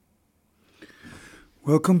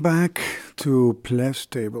Welcome back to Pleb's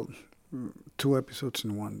Table. Two episodes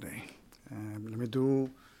in one day. Let me do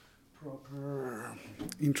proper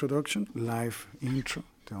introduction, live intro.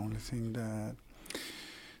 The only thing that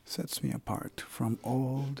sets me apart from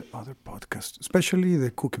all the other podcasts, especially the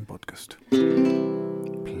cooking podcast.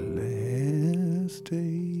 Pleb's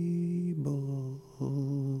Table,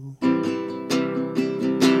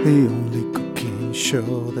 the only cooking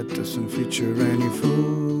show that doesn't feature any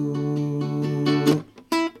food.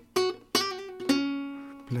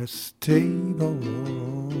 Let's table,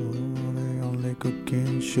 the only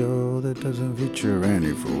cooking show that doesn't feature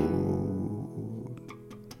any food.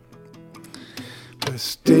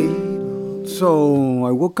 Let's table. So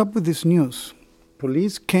I woke up with this news.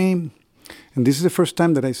 Police came, and this is the first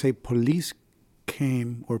time that I say police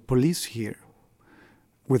came or police here,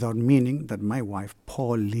 without meaning that my wife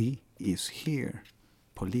Polly is here.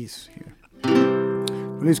 Police here.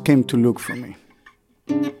 Police came to look for me.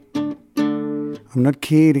 I'm not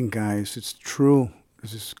kidding, guys. It's true.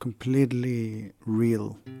 This is completely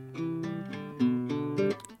real.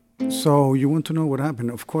 So you want to know what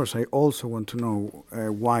happened? Of course, I also want to know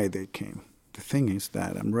why they came. The thing is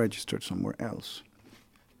that I'm registered somewhere else.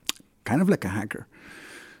 Kind of like a hacker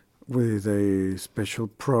with a special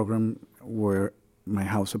program where my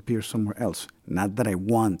house appears somewhere else. Not that I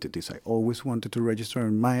wanted this. I always wanted to register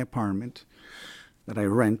in my apartment that I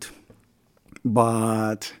rent.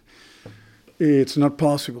 But it's not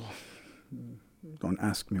possible. Don't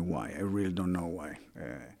ask me why. I really don't know why.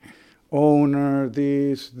 Owner,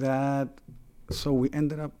 this, that. So we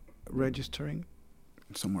ended up registering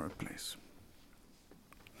in somewhere place.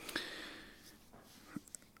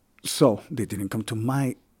 So they didn't come to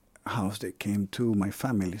my house. They came to my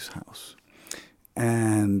family's house.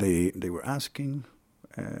 And they were asking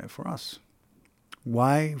for us.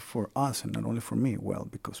 Why for us and not only for me? Well,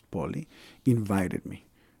 because Polly invited me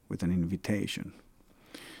with an invitation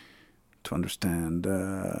to understand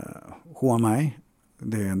who am I.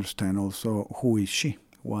 They understand also who is she,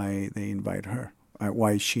 why they invite her,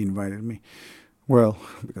 why she invited me. Well,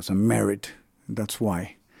 because I'm married, that's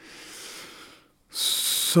why.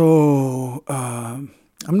 So I'm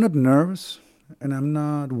not nervous and I'm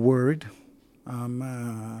not worried.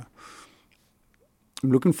 I'm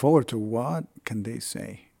looking forward to what can they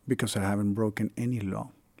say, because I haven't broken any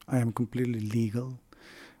law. I am completely legal.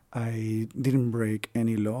 I didn't break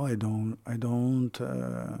any law. I don't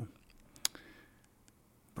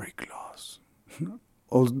break laws.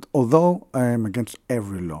 Although I am against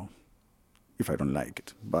every law, if I don't like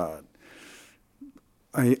it. But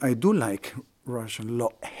I do like Russian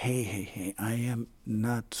law. Hey, I am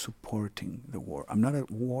not supporting the war. I'm not a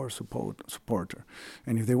war supporter.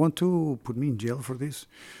 And if they want to put me in jail for this,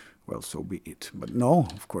 well, so be it. But no,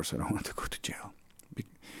 of course I don't want to go to jail.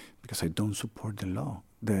 Because I don't support the law,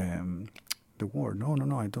 the war.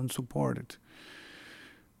 No, I don't support it.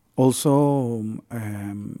 Also,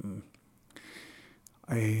 I'm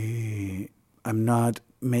not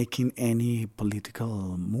making any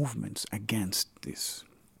political movements against this.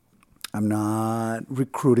 I'm not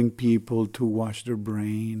recruiting people to wash their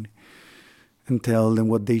brain and tell them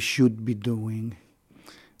what they should be doing.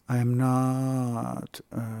 I'm not,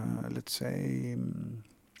 let's say,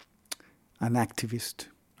 an activist.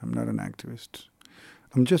 I'm not an activist.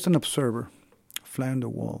 I'm just an observer, fly on the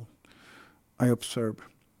wall. I observe.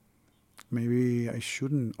 Maybe I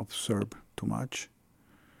shouldn't observe too much.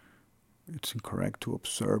 It's incorrect to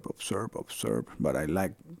observe, but I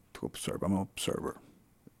like to observe. I'm an observer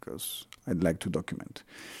because I'd like to document.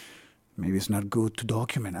 Maybe it's not good to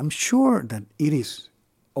document. I'm sure that it is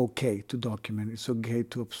okay to document. It's okay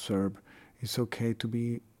to observe. It's okay to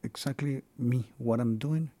be exactly me, what I'm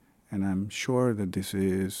doing. And I'm sure that this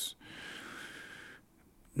is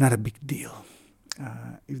not a big deal.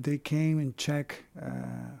 If they came and check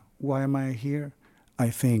why am I here, I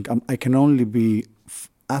think I can only be,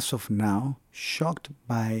 as of now, shocked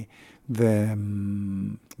by the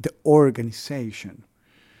organization.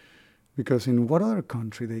 Because in what other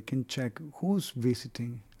country they can check who's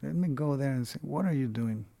visiting? Let me go there and say, what are you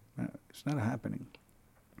doing? It's not happening.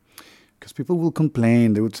 Because people will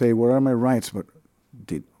complain. They would say, what are my rights? But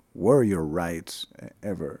were your rights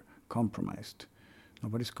ever compromised?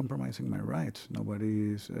 Nobody's compromising my rights.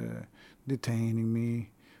 Nobody's detaining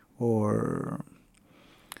me or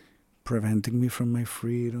preventing me from my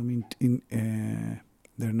freedom.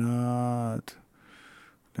 They're not,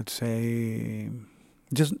 let's say,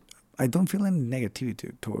 just, I don't feel any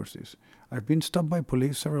negativity towards this. I've been stopped by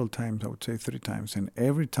police several times, I would say 3 times, and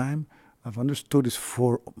every time I've understood it's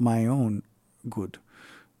for my own good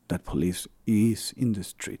that police is in the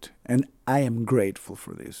street. And I am grateful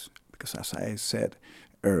for this, because as I said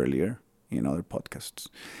earlier in other podcasts,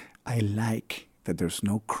 I like that there's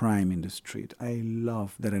no crime in the street. I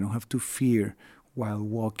love that I don't have to fear while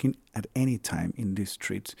walking at any time in these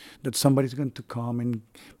streets that somebody's going to come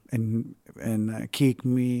and kick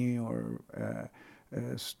me or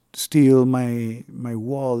steal my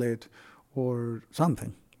wallet or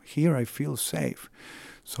something. Here I feel safe.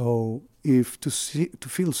 So if to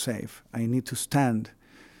feel safe, I need to stand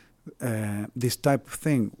this type of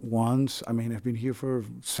thing. Once, I mean, I've been here for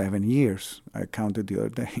 7 years. I counted the other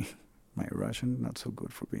day. My Russian, not so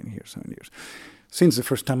good for being here 7 years. Since the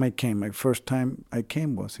first time I came, my first time I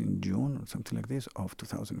came was in June or something like this of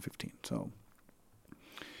 2015. So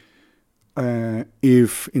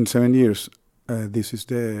if in 7 years this is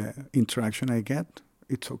the interaction I get,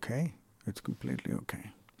 it's okay. It's completely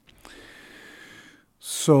okay.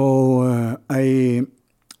 So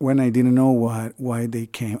when I didn't know why they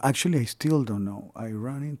came, actually I still don't know. I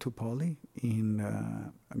ran into Polly in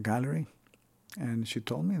a gallery, and she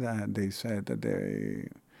told me that they said that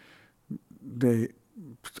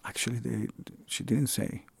she didn't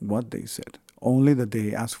say what they said. Only that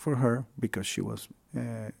they asked for her because she was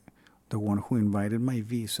the one who invited my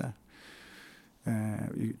visa.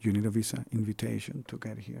 You need a visa invitation to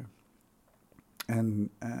get here. And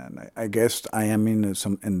I guess I am in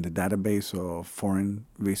the database of foreign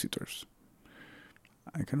visitors.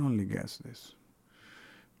 I can only guess this,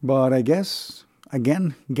 but I guess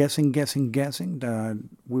again guessing that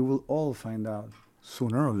we will all find out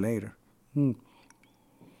sooner or later.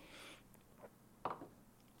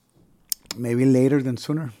 Maybe later than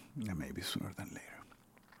sooner. Yeah, maybe sooner than later.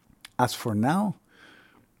 As for now,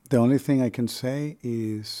 the only thing I can say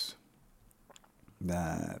is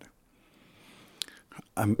that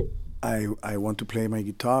I want to play my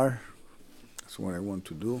guitar. That's what I want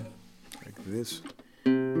to do, like this,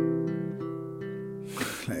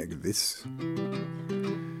 like this.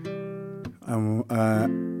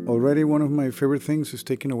 Already one of my favorite things is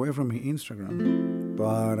taken away from me, Instagram,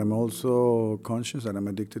 but I'm also conscious that I'm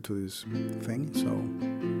addicted to this thing. So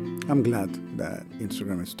I'm glad that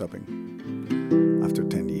Instagram is stopping after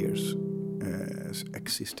 10 years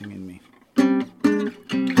existing in me.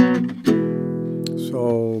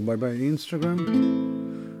 So bye-bye Instagram.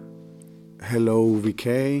 Hello VK.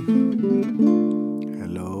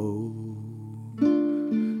 Hello.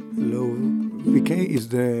 VK is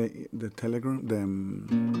the Telegram, the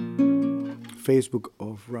Facebook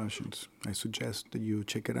of Russians. I suggest that you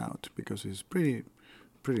check it out because it's pretty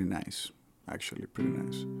nice. Actually, pretty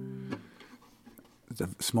nice. It's a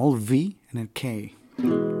small V and a K.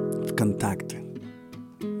 Contact.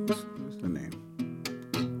 That's the name.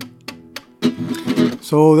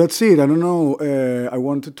 So that's it. I don't know. I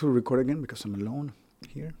wanted to record again because I'm alone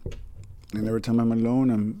here. And every time I'm alone,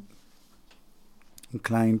 I'm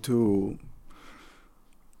inclined to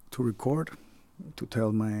record, to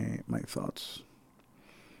tell my thoughts.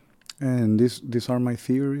 And these are my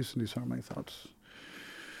theories. These are my thoughts.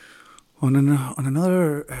 On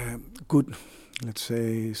another good, let's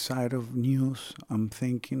say, side of news, I'm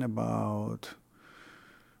thinking about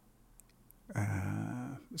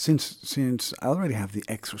since I already have the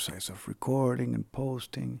exercise of recording and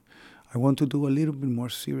posting, I want to do a little bit more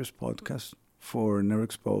serious podcast for Never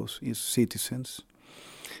Exposed is Citizens.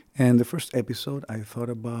 And the first episode, I thought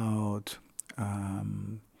about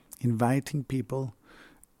inviting people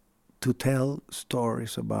to tell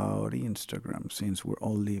stories about Instagram, since we're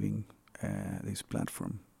all leaving this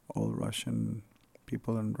platform, all Russian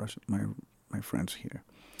people and my friends here.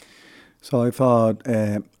 So I thought,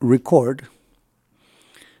 record.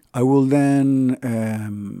 I will then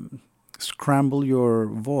scramble your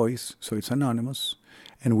voice so it's anonymous,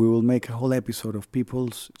 and we will make a whole episode of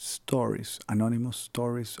people's stories, anonymous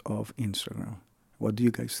stories of Instagram. What do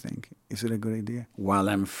you guys think? Is it a good idea? While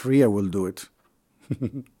I'm free, I will do it.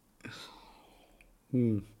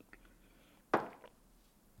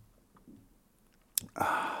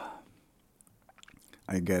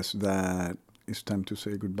 I guess that it's time to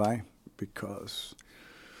say goodbye because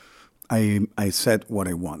I said what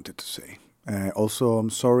I wanted to say. Also, I'm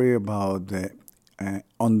sorry about the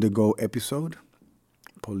on-the-go episode.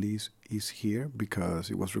 Police is here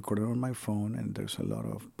because it was recorded on my phone and there's a lot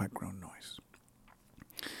of background noise.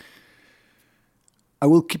 I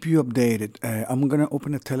will keep you updated. I'm going to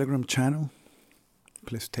open a Telegram channel.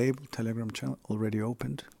 Place Table, Telegram channel, already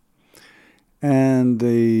opened. And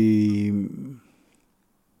the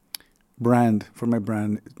brand, for my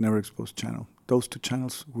brand, Never Exposed channel. Those two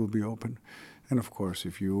channels will be open. And of course,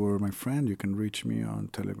 if you are my friend, you can reach me on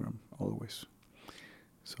Telegram, always.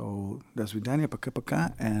 So, до свидания,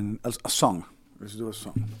 пока-пока, and a song. Let's do a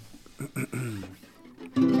song.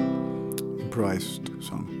 surprised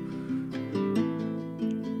song.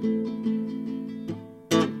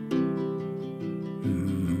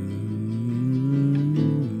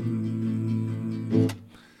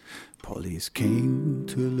 Police came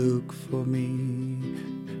to look for me,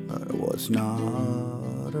 but I was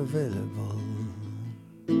not available.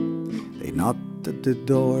 They knocked at the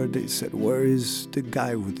door, they said, "Where is the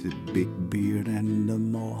guy with the big beard and the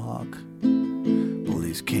mohawk?"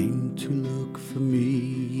 Police came to look for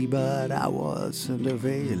me, but I wasn't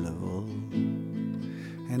available.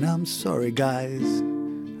 And I'm sorry, guys,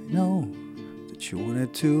 I know that you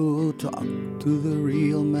wanted to talk to the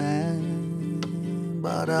real man,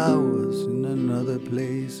 but I was in another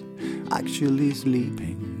place, actually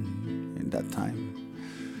sleeping in that time.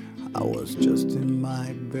 I was just in my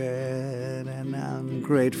bed, and I'm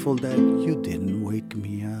grateful that you didn't wake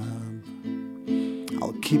me up.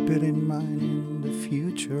 I'll keep it in mind in the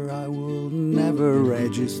future. I will never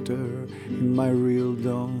register in my real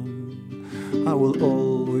dome. I will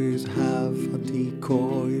always have a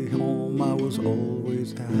decoy home. I will always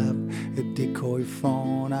have a decoy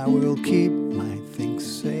phone. I will keep my things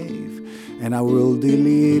safe, and I will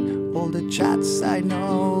delete all the chats I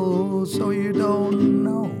know, so you don't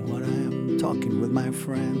know what I am talking with my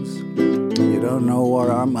friends. You don't know what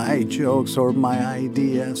are my jokes or my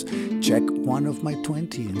ideas. Check one of my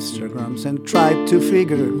 20 Instagrams and try to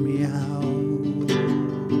figure me out.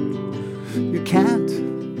 You can't.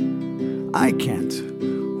 I can't.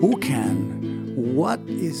 Who can? What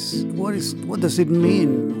does it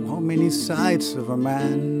mean? How many sides of a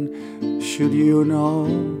man should you know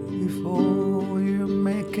before you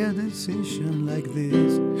make a decision like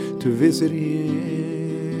this? To visit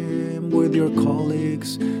him with your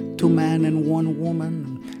colleagues, 2 men and 1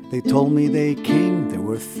 woman. They told me they came, there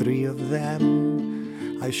were 3 of them.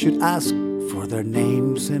 I should ask for their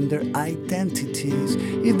names and their identities.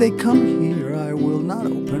 If they come here, I will not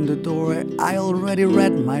open the door. I already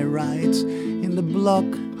read my rights in the block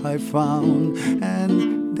I found,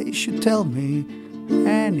 and they should tell me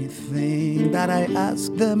anything that I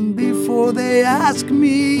ask them before they ask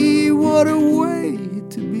me. What a way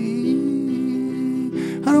to be.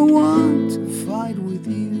 I don't want to fight with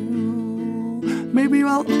you. Maybe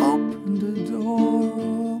I'll open the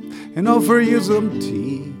door and offer you some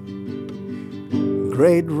tea.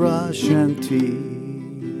 Great Russian tea,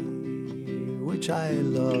 which I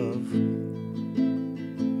love.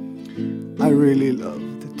 I really love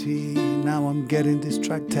the tea. Now I'm getting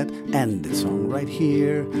distracted. End the song right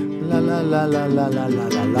here. La la la la la la la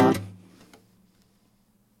la la.